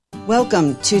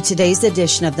Welcome to today's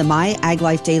edition of the My Ag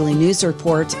Life Daily News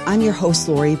Report. I'm your host,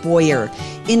 Lori Boyer.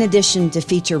 In addition to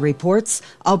feature reports,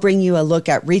 I'll bring you a look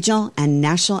at regional and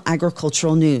national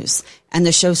agricultural news. And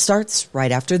the show starts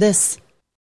right after this.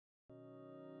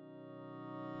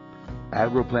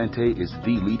 AgroPlante is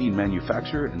the leading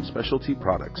manufacturer in specialty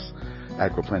products.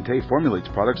 AgroPlante formulates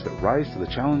products that rise to the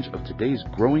challenge of today's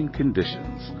growing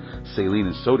conditions. Saline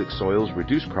and sodic soils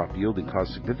reduce crop yield and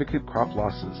cause significant crop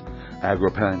losses.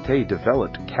 AgroPlante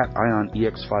developed Cation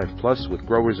EX5 Plus with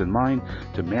growers in mind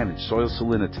to manage soil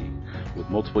salinity. With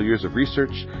multiple years of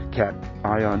research, Cation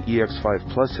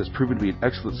EX5 Plus has proven to be an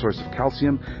excellent source of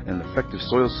calcium and an effective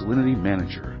soil salinity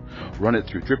manager. Run it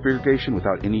through drip irrigation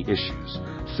without any issues.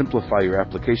 Simplify your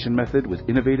application method with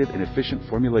innovative and efficient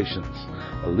formulations.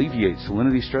 Alleviate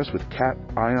salinity stress with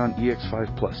Cation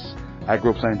EX5 Plus.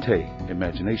 AgroPlante.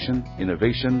 Imagination,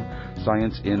 innovation,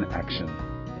 science in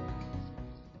action.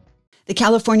 The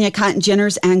California Cotton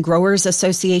Ginners and Growers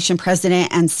Association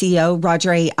President and CEO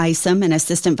Roger A. Isom and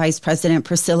Assistant Vice President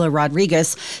Priscilla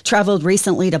Rodriguez traveled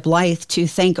recently to Blythe to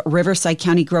thank Riverside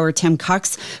County grower Tim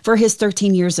Cox for his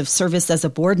 13 years of service as a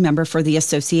board member for the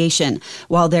association.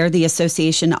 While there, the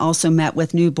association also met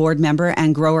with new board member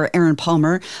and grower Aaron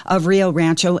Palmer of Rio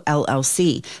Rancho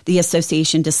LLC. The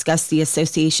association discussed the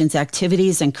association's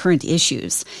activities and current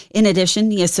issues. In addition,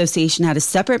 the association had a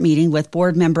separate meeting with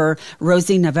board member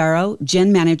Rosie Navarro,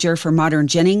 gin manager for Modern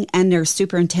Ginning, and their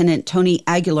superintendent Tony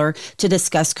Aguilar to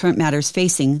discuss current matters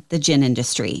facing the gin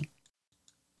industry.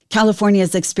 California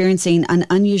is experiencing an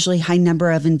unusually high number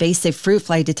of invasive fruit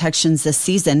fly detections this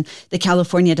season. The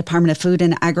California Department of Food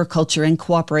and Agriculture, in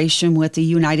cooperation with the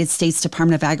United States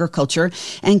Department of Agriculture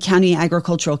and county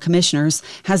agricultural commissioners,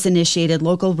 has initiated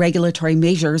local regulatory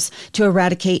measures to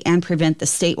eradicate and prevent the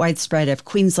statewide spread of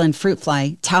Queensland fruit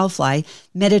fly, towel fly,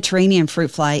 Mediterranean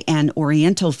fruit fly, and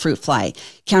Oriental fruit fly.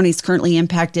 Counties currently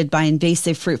impacted by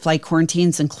invasive fruit fly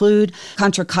quarantines include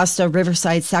Contra Costa,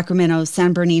 Riverside, Sacramento,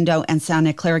 San Bernardino, and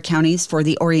Santa Clara counties for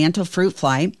the Oriental fruit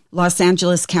fly, Los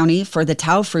Angeles County for the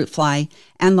towel fruit fly,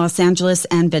 and Los Angeles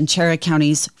and Ventura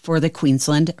counties for the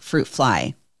Queensland fruit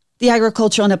fly. The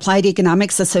Agricultural and Applied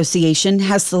Economics Association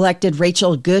has selected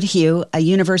Rachel Goodhue, a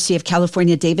University of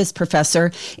California Davis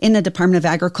professor in the Department of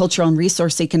Agricultural and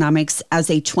Resource Economics,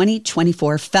 as a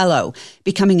 2024 fellow.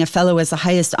 Becoming a fellow is the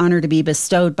highest honor to be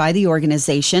bestowed by the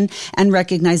organization and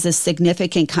recognizes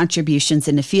significant contributions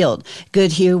in the field.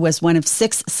 Goodhue was one of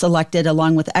 6 selected,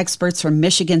 along with experts from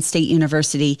Michigan State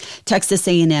University, Texas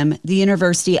A&M, the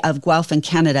University of Guelph in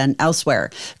Canada, and elsewhere.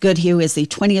 Goodhue is the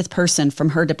 20th person from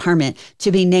her department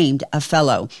to be named a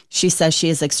fellow. She says she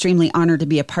is extremely honored to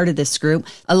be a part of this group.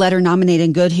 A letter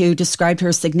nominating Goodhue described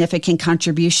her significant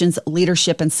contributions,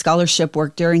 leadership, and scholarship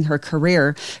work during her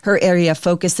career. Her area of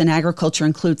focus in agriculture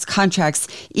includes contracts,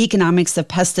 economics of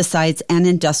pesticides, and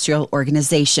industrial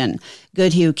organization.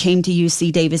 Goodhue came to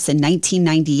UC Davis in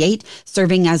 1998,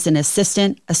 serving as an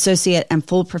assistant, associate, and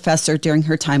full professor during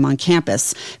her time on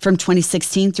campus. From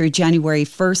 2016 through January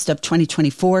 1st of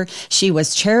 2024, she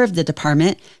was chair of the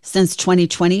department. Since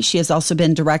 2020, she has also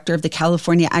been director of the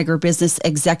California Agribusiness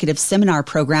Executive Seminar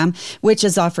Program, which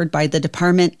is offered by the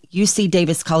department, UC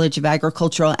Davis College of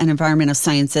Agricultural and Environmental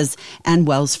Sciences, and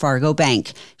Wells Fargo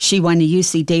Bank. She won the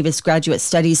UC Davis Graduate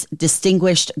Studies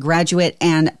Distinguished Graduate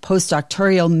and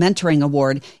Postdoctoral Mentoring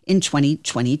Award in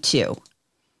 2022.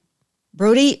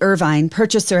 Brody Irvine,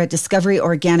 purchaser at Discovery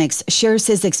Organics, shares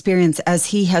his experience as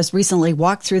he has recently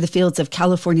walked through the fields of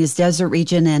California's desert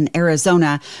region and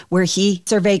Arizona, where he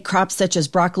surveyed crops such as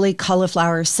broccoli,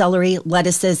 cauliflower, celery,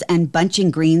 lettuces, and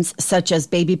bunching greens such as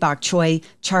baby bok choy,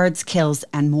 chards, kales,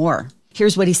 and more.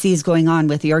 Here's what he sees going on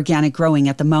with the organic growing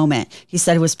at the moment. He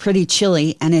said it was pretty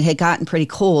chilly and it had gotten pretty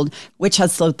cold, which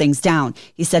has slowed things down.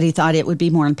 He said he thought it would be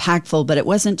more impactful, but it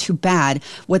wasn't too bad.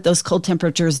 What those cold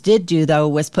temperatures did do, though,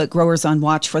 was put growers on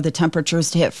watch for the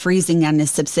temperatures to hit freezing and the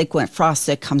subsequent frost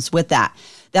that comes with that.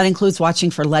 That includes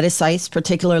watching for lettuce ice,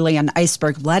 particularly on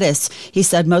iceberg lettuce. He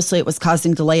said mostly it was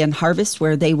causing delay in harvest,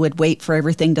 where they would wait for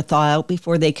everything to thaw out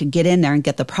before they could get in there and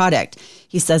get the product.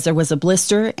 He says there was a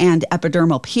blister and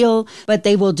epidermal peel, but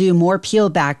they will do more peel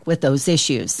back with those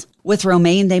issues. With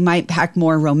romaine, they might pack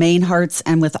more romaine hearts,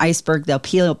 and with iceberg, they'll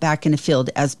peel it back in the field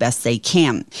as best they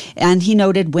can. And he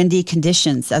noted windy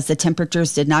conditions, as the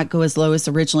temperatures did not go as low as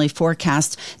originally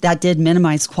forecast. That did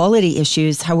minimize quality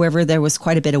issues. However, there was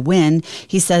quite a bit of wind.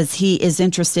 He says he is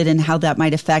interested in how that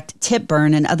might affect tip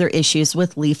burn and other issues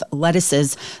with leaf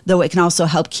lettuces, though it can also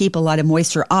help keep a lot of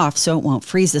moisture off so it won't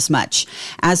freeze as much.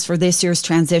 As for this year's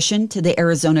transition to the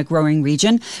Arizona growing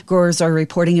region, growers are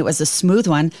reporting it was a smooth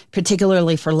one,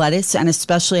 particularly for lettuce lettuce, and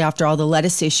especially after all the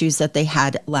lettuce issues that they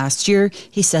had last year,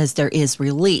 he says there is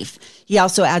relief. He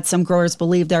also adds some growers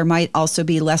believe there might also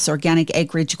be less organic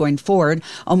acreage going forward.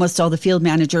 Almost all the field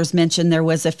managers mentioned there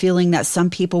was a feeling that some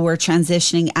people were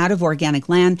transitioning out of organic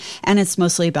land, and it's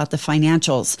mostly about the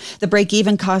financials. The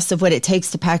break-even cost of what it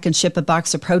takes to pack and ship a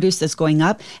box of produce is going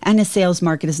up, and the sales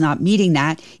market is not meeting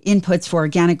that. Inputs for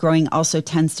organic growing also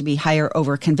tends to be higher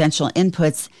over conventional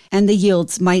inputs, and the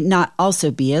yields might not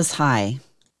also be as high.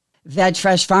 Veg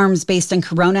Fresh Farms, based in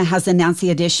Corona, has announced the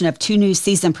addition of 2 new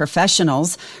seasoned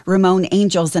professionals. Ramon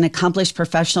Angels, an accomplished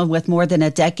professional with more than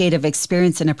a decade of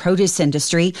experience in the produce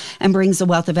industry, and brings a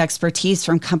wealth of expertise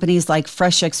from companies like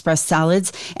Fresh Express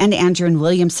Salads and Andrew and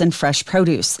Williamson Fresh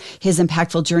Produce. His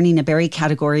impactful journey in the berry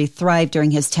category thrived during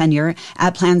his tenure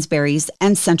at Plansberries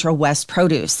and Central West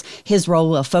Produce. His role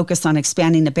will focus on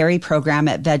expanding the berry program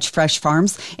at Veg Fresh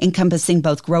Farms, encompassing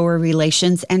both grower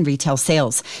relations and retail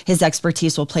sales. His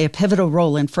expertise will play a pivotal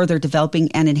role in further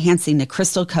developing and enhancing the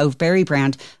Crystal Cove berry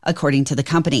brand, according to the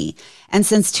company. And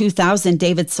since 2000,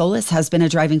 David Solis has been a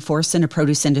driving force in the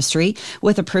produce industry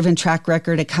with a proven track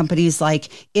record at companies like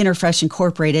Interfresh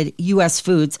Incorporated, U.S.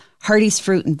 Foods, Hardee's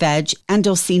Fruit and Veg, and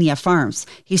Dulcinea Farms.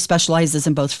 He specializes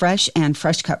in both fresh and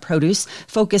fresh cut produce,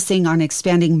 focusing on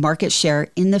expanding market share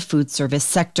in the food service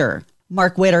sector.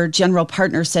 Mark Witter, general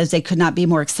partner, says they could not be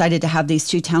more excited to have these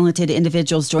 2 talented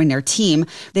individuals join their team.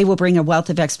 They will bring a wealth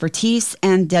of expertise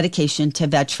and dedication to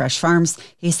Veg Fresh Farms.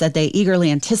 He said they eagerly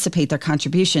anticipate their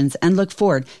contributions and look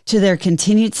forward to their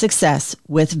continued success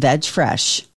with Veg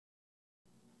Fresh.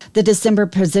 The December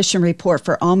position report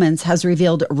for almonds has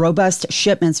revealed robust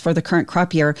shipments for the current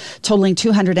crop year, totaling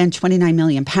 229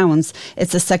 million pounds.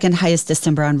 It's the second highest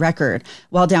December on record.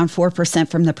 While down 4%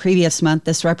 from the previous month,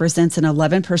 this represents an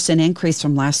 11% increase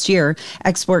from last year.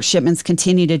 Export shipments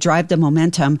continue to drive the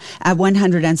momentum at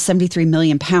 173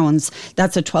 million pounds.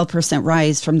 That's a 12%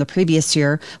 rise from the previous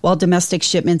year, while domestic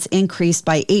shipments increased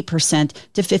by 8%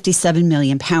 to 57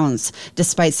 million pounds.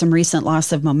 Despite some recent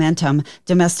loss of momentum,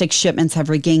 domestic shipments have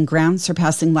regained ground,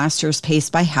 surpassing last year's pace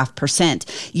by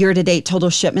 0.5%. Year-to-date total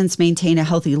shipments maintain a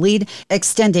healthy lead,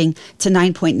 extending to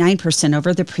 9.9%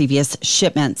 over the previous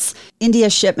shipments. India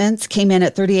shipments came in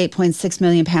at 38.6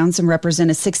 million pounds and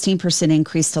represent a 16%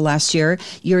 increase to last year.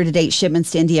 Year-to-date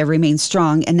shipments to India remain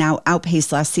strong and now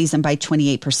outpaced last season by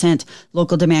 28%.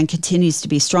 Local demand continues to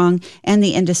be strong, and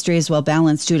the industry is well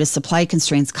balanced due to supply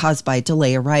constraints caused by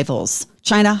delay arrivals.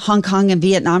 China, Hong Kong, and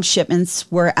Vietnam shipments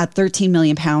were at 13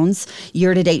 million pounds.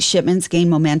 Year-to-date shipments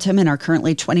gain momentum and are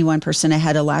currently 21%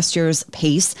 ahead of last year's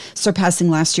pace,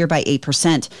 surpassing last year by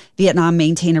 8%. Vietnam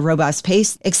maintained a robust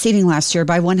pace, exceeding last year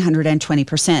by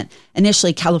 120%.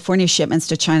 Initially, California shipments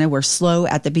to China were slow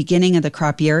at the beginning of the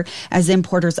crop year as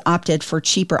importers opted for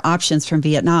cheaper options from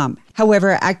Vietnam.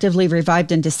 However, actively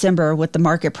revived in December with the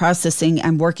market processing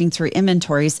and working through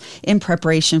inventories in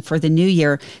preparation for the new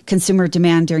year. Consumer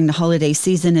demand during the holiday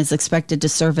season is expected to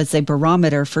serve as a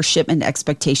barometer for shipment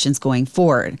expectations going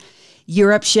forward.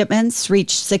 Europe shipments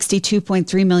reached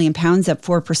 62.3 million pounds, up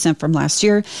 4% from last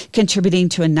year, contributing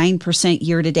to a 9%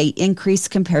 year-to-date increase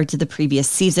compared to the previous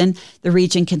season. The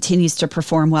region continues to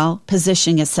perform well,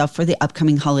 positioning itself for the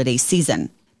upcoming holiday season.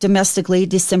 Domestically,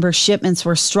 December shipments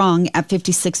were strong at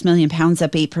 56 million pounds,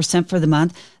 up 8% for the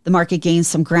month. The market gained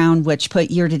some ground, which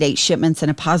put year-to-date shipments in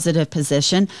a positive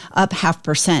position, up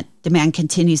 0.5%. Demand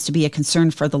continues to be a concern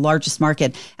for the largest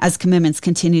market as commitments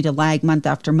continue to lag month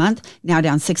after month, now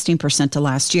down 16% to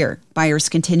last year. Buyers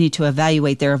continue to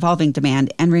evaluate their evolving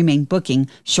demand and remain booking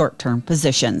short-term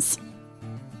positions.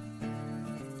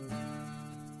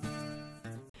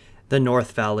 The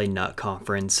North Valley Nut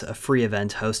Conference, a free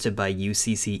event hosted by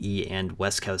UCCE and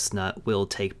West Coast Nut, will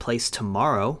take place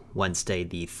tomorrow, Wednesday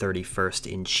the 31st,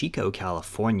 in Chico,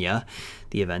 California.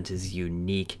 The event is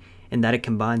unique in that it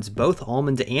combines both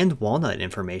almond and walnut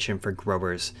information for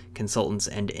growers, consultants,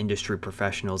 and industry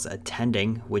professionals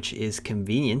attending, which is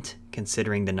convenient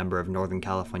considering the number of Northern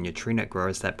California tree nut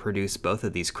growers that produce both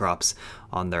of these crops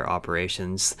on their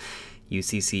operations.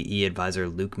 UCCE advisor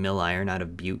Luke Milliron out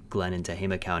of Butte, Glenn, and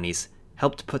Tehama counties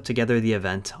helped put together the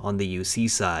event on the UC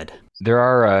side. There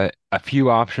are a few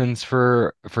options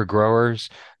for growers.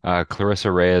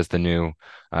 Clarissa Reyes, the new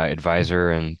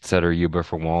advisor and Setter Yuba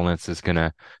for walnuts, is going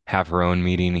to have her own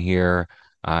meeting here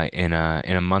in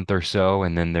a month or so,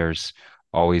 and then there's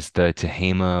always the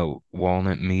Tehama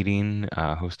walnut meeting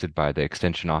hosted by the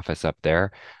extension office up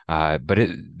there. But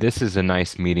this is a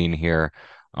nice meeting here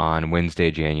on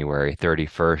Wednesday, January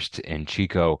 31st in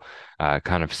Chico,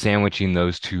 kind of sandwiching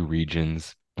those two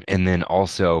regions. And then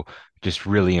also, just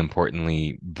really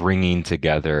importantly, bringing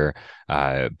together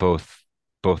both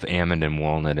both almond and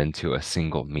walnut into a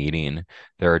single meeting.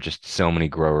 There are just so many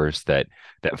growers that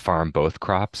farm both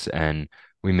crops, and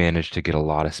we managed to get a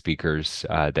lot of speakers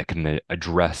that can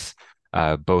address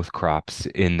both crops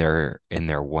in their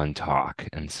one talk.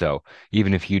 And so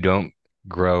even if you don't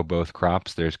grow both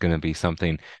crops, there's going to be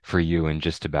something for you in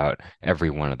just about every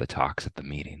one of the talks at the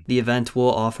meeting. The event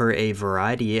will offer a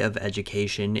variety of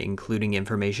education, including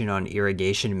information on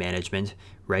irrigation management,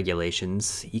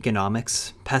 regulations,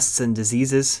 economics, pests and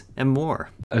diseases, and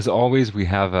more. As always, we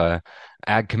have a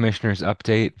Ag Commissioner's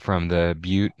update from the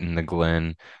Butte and the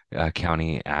Glenn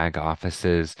County Ag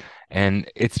offices. And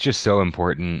it's just so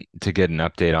important to get an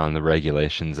update on the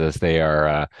regulations as they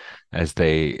are as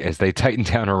they tighten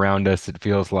down around us, it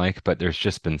feels like. But there's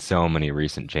just been so many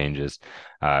recent changes,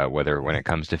 whether when it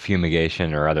comes to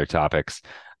fumigation or other topics.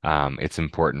 It's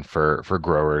important for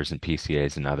growers and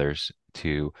PCAs and others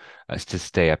to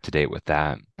stay up to date with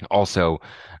that. Also,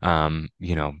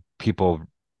 people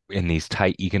in these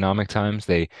tight economic times,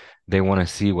 they want to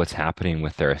see what's happening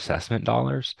with their assessment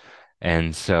dollars.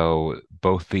 And so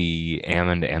both the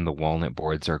almond and the walnut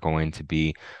boards are going to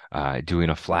be doing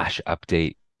a flash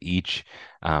update each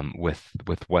with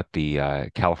what the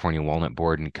California Walnut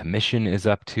Board and Commission is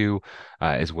up to,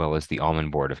 as well as the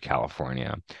Almond Board of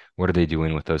California. What are they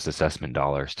doing with those assessment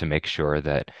dollars to make sure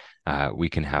that we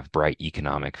can have bright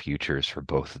economic futures for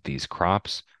both of these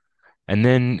crops? And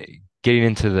then getting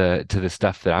into the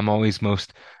stuff that I'm always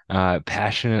most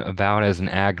passionate about as an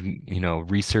ag,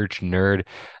 research nerd,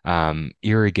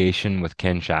 irrigation with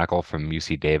Ken Shackle from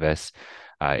UC Davis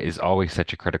is always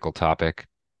such a critical topic.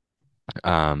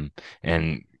 And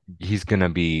he's going to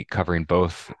be covering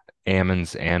both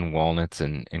almonds and walnuts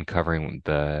and covering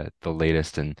the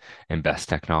latest and best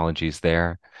technologies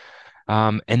there.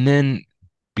 And then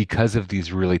because of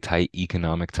these really tight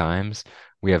economic times,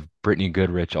 we have Brittany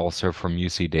Goodrich, also from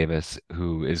UC Davis,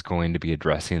 who is going to be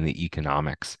addressing the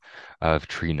economics of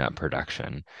tree nut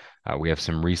production. We have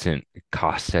some recent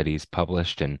cost studies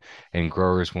published, and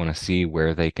growers want to see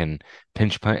where they can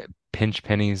pinch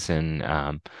pennies and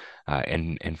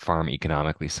farm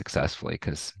economically successfully.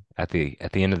 Because at the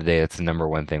end of the day, that's the number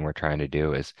one thing we're trying to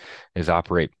do is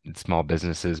operate small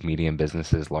businesses, medium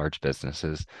businesses, large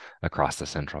businesses across the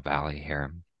Central Valley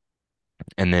here.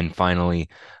 And then finally,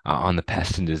 on the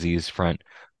pest and disease front,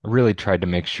 really tried to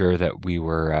make sure that we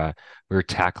were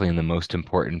tackling the most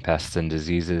important pests and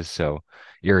diseases. So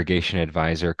irrigation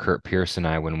advisor Kurt Pierce and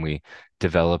I, when we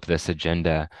developed this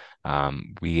agenda,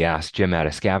 we asked Jim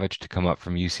Atascavich to come up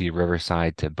from UC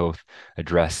Riverside to both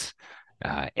address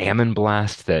almond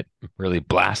blast that really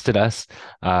blasted us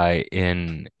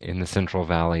in the Central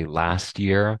Valley last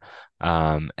year,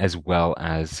 as well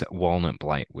as walnut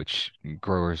blight, which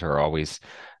growers are always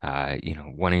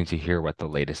wanting to hear what the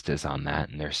latest is on that.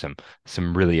 And there's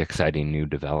some really exciting new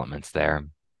developments there.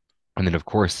 And then, of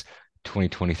course,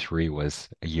 2023 was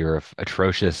a year of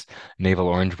atrocious navel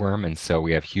orangeworm. And so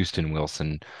we have Houston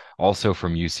Wilson, also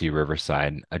from UC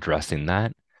Riverside, addressing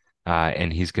that.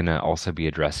 And he's going to also be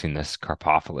addressing this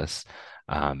Carpophilus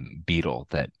beetle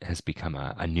that has become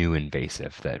a new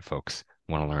invasive that folks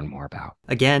want to learn more about.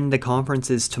 Again, the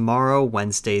conference is tomorrow,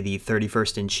 Wednesday the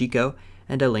 31st in Chico,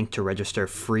 and a link to register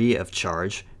free of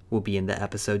charge will be in the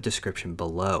episode description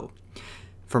below.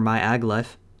 For My Ag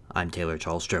Life, I'm Taylor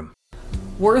Charlstrom.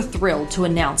 We're thrilled to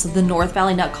announce that the North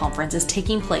Valley Nut Conference is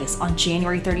taking place on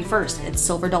January 31st at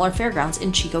Silver Dollar Fairgrounds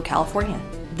in Chico, California.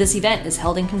 This event is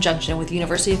held in conjunction with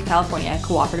University of California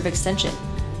Cooperative Extension.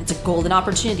 It's a golden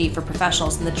opportunity for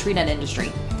professionals in the tree nut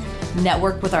industry.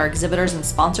 Network with our exhibitors and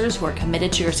sponsors who are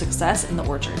committed to your success in the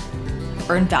orchard.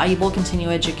 Earn valuable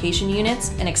continuing education units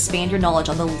and expand your knowledge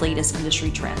on the latest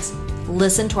industry trends.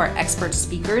 Listen to our expert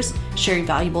speakers share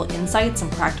valuable insights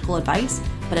and practical advice,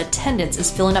 but attendance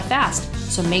is filling up fast,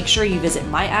 so make sure you visit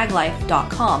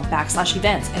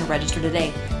myaglife.com/events and register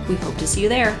today. We hope to see you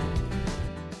there.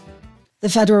 The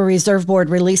Federal Reserve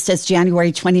Board released its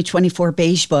January 2024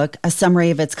 Beige Book, a summary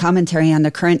of its commentary on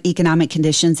the current economic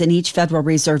conditions in each Federal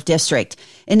Reserve District.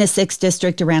 In the 6th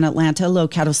District around Atlanta, low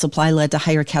cattle supply led to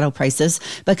higher cattle prices,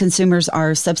 but consumers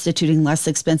are substituting less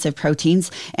expensive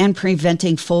proteins and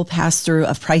preventing full pass-through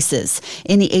of prices.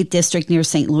 In the 8th District near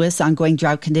St. Louis, ongoing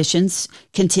drought conditions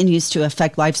continues to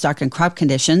affect livestock and crop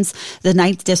conditions. The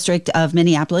 9th District of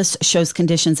Minneapolis shows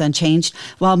conditions unchanged,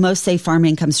 while most say farm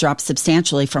incomes dropped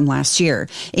substantially from last year. year.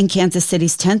 In Kansas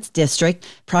City's 10th district,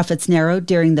 profits narrowed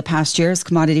during the past year as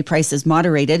commodity prices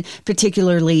moderated,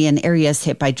 particularly in areas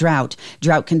hit by drought.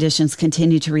 Drought conditions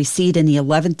continue to recede in the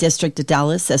 11th district of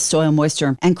Dallas as soil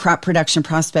moisture and crop production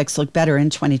prospects look better in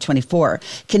 2024.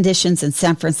 Conditions in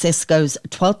San Francisco's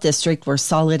 12th district were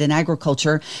solid in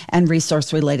agriculture and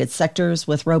resource-related sectors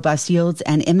with robust yields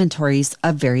and inventories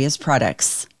of various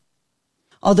products.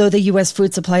 Although the U.S.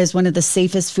 food supply is one of the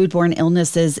safest foodborne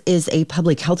illnesses is a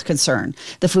public health concern,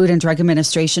 the Food and Drug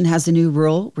Administration has a new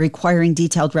rule requiring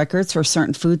detailed records for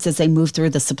certain foods as they move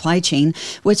through the supply chain,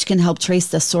 which can help trace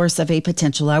the source of a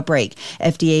potential outbreak.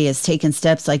 FDA has taken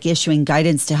steps like issuing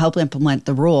guidance to help implement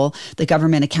the rule. The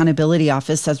Government Accountability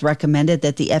Office has recommended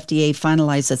that the FDA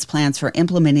finalize its plans for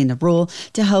implementing the rule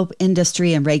to help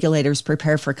industry and regulators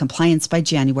prepare for compliance by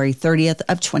January 30th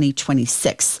of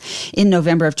 2026. In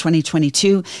November of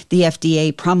 2022, the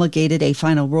FDA promulgated a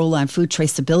final rule on food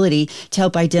traceability to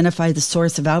help identify the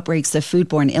source of outbreaks of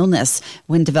foodborne illness.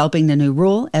 When developing the new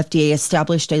rule, FDA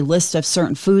established a list of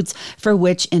certain foods for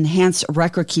which enhanced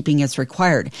record keeping is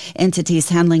required. Entities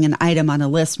handling an item on a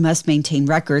list must maintain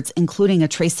records, including a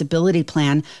traceability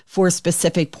plan for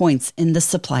specific points in the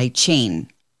supply chain.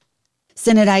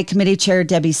 Senate Ag Committee Chair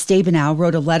Debbie Stabenow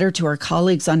wrote a letter to her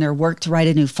colleagues on their work to write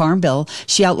a new farm bill.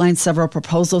 She outlined several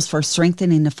proposals for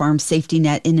strengthening the farm safety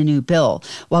net in a new bill.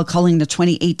 While calling the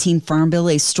 2018 Farm Bill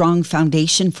a strong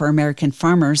foundation for American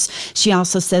farmers, she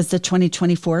also says the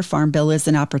 2024 Farm Bill is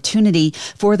an opportunity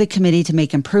for the committee to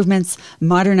make improvements,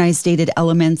 modernize dated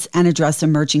elements, and address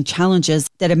emerging challenges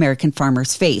that American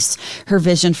farmers face. Her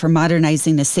vision for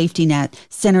modernizing the safety net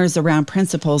centers around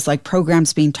principles like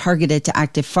programs being targeted to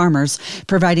active farmers,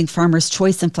 providing farmers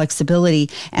choice and flexibility,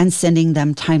 and sending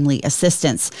them timely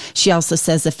assistance. She also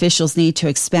says officials need to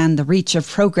expand the reach of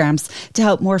programs to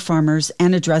help more farmers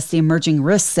and address the emerging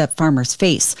risks that farmers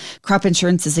face. Crop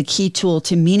insurance is a key tool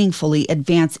to meaningfully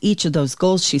advance each of those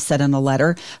goals, she said in a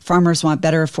letter. Farmers want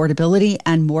better affordability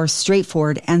and more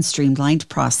straightforward and streamlined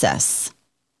process.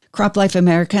 CropLife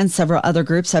America and several other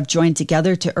groups have joined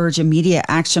together to urge immediate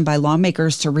action by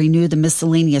lawmakers to renew the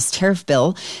miscellaneous tariff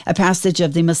bill. A passage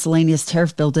of the miscellaneous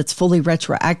tariff bill that's fully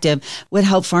retroactive would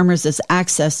help farmers have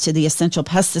access to the essential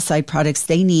pesticide products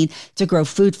they need to grow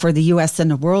food for the U.S.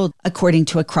 and the world, according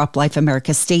to a CropLife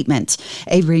America statement.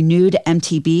 A renewed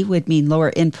MTB would mean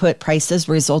lower input prices,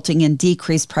 resulting in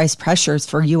decreased price pressures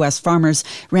for U.S. farmers,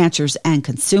 ranchers, and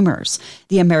consumers.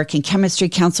 The American Chemistry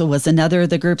Council was another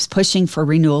of the groups pushing for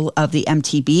renewal of the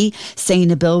MTB, saying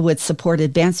the bill would support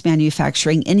advanced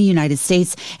manufacturing in the United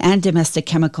States and domestic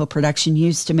chemical production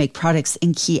used to make products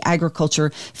in key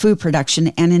agriculture, food production,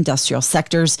 and industrial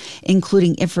sectors,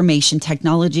 including information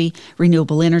technology,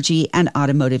 renewable energy, and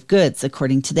automotive goods,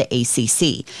 according to the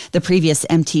ACC. The previous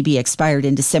MTB expired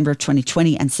in December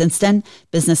 2020, and since then,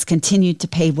 business continued to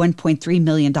pay $1.3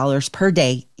 million per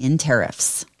day in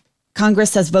tariffs.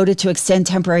 Congress has voted to extend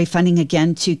temporary funding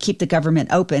again to keep the government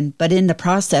open, but in the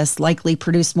process likely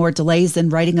produce more delays in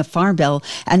writing a farm bill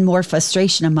and more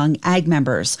frustration among ag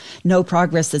members. No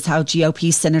progress is how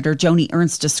GOP Senator Joni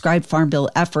Ernst described farm bill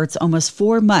efforts almost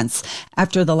 4 months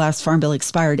after the last farm bill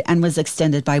expired and was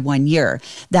extended by 1 year.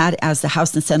 That as the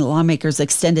House and Senate lawmakers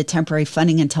extended temporary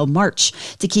funding until March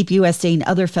to keep USDA and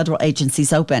other federal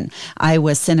agencies open.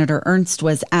 Iowa Senator Ernst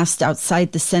was asked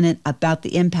outside the Senate about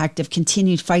the impact of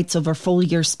continued fights over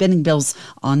full-year spending bills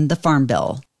on the Farm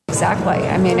Bill. Exactly.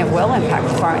 I mean, it will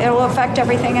impact the farm. It will affect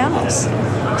everything else.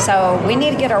 So we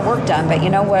need to get our work done. But you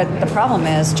know what the problem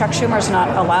is? Chuck Schumer's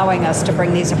not allowing us to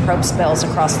bring these appropriate bills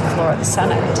across the floor of the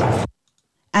Senate.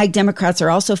 Ag Democrats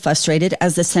are also frustrated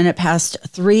as the Senate passed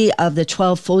 3 of the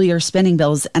 12 full-year spending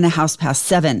bills and the House passed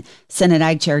 7. Senate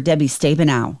Ag Chair Debbie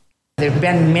Stabenow. There have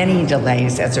been many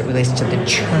delays as it relates to the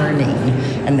churning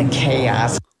and the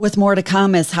chaos. With more to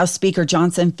come as House Speaker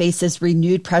Johnson faces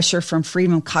renewed pressure from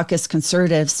Freedom Caucus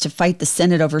conservatives to fight the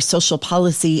Senate over social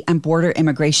policy and border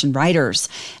immigration riders.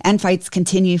 And fights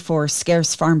continue for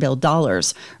scarce Farm Bill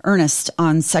dollars. Earnest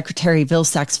on Secretary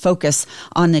Vilsack's focus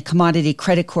on the Commodity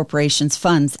Credit Corporation's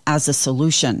funds as a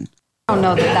solution. I don't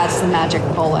know that that's the magic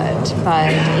bullet,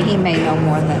 but he may know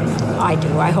more than I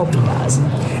do. I hope he does.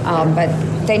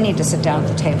 But they need to sit down at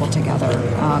the table together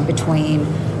between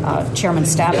Chairman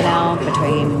Stabenow,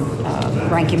 between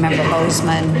Ranking Member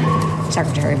Bozeman,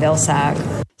 Secretary Vilsack.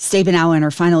 Stabenow, in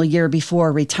her final year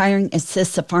before retiring,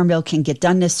 insists the Farm Bill can get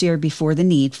done this year before the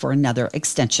need for another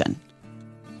extension.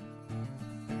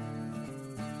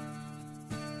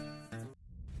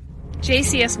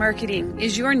 JCS Marketing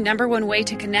is your #1 way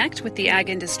to connect with the ag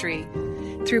industry.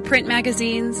 Through print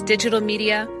magazines, digital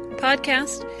media,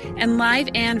 podcast, and live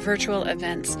and virtual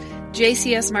events,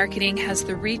 JCS Marketing has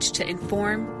the reach to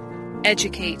inform,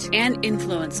 educate, and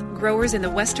influence growers in the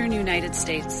western United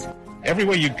States.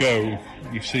 Everywhere you go,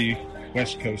 you see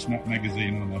West Coast Nut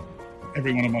Magazine on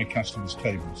every one of my customers'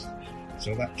 tables.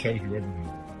 So that tells you everything.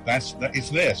 It's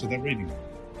there, so they're reading it.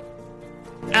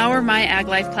 Our My Ag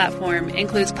Life platform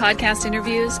includes podcast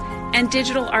interviews and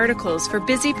digital articles for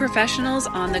busy professionals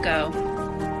on the go.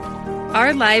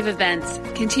 Our live events,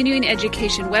 continuing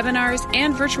education webinars,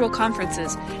 and virtual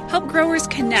conferences help growers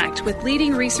connect with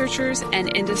leading researchers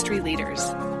and industry leaders.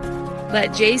 Let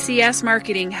JCS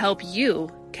Marketing help you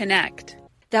connect.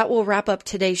 That will wrap up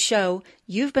today's show.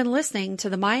 You've been listening to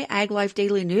the My Ag Life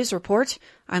Daily News Report.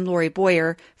 I'm Lori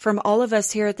Boyer. From all of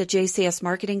us here at the JCS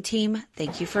Marketing team,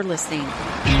 thank you for listening.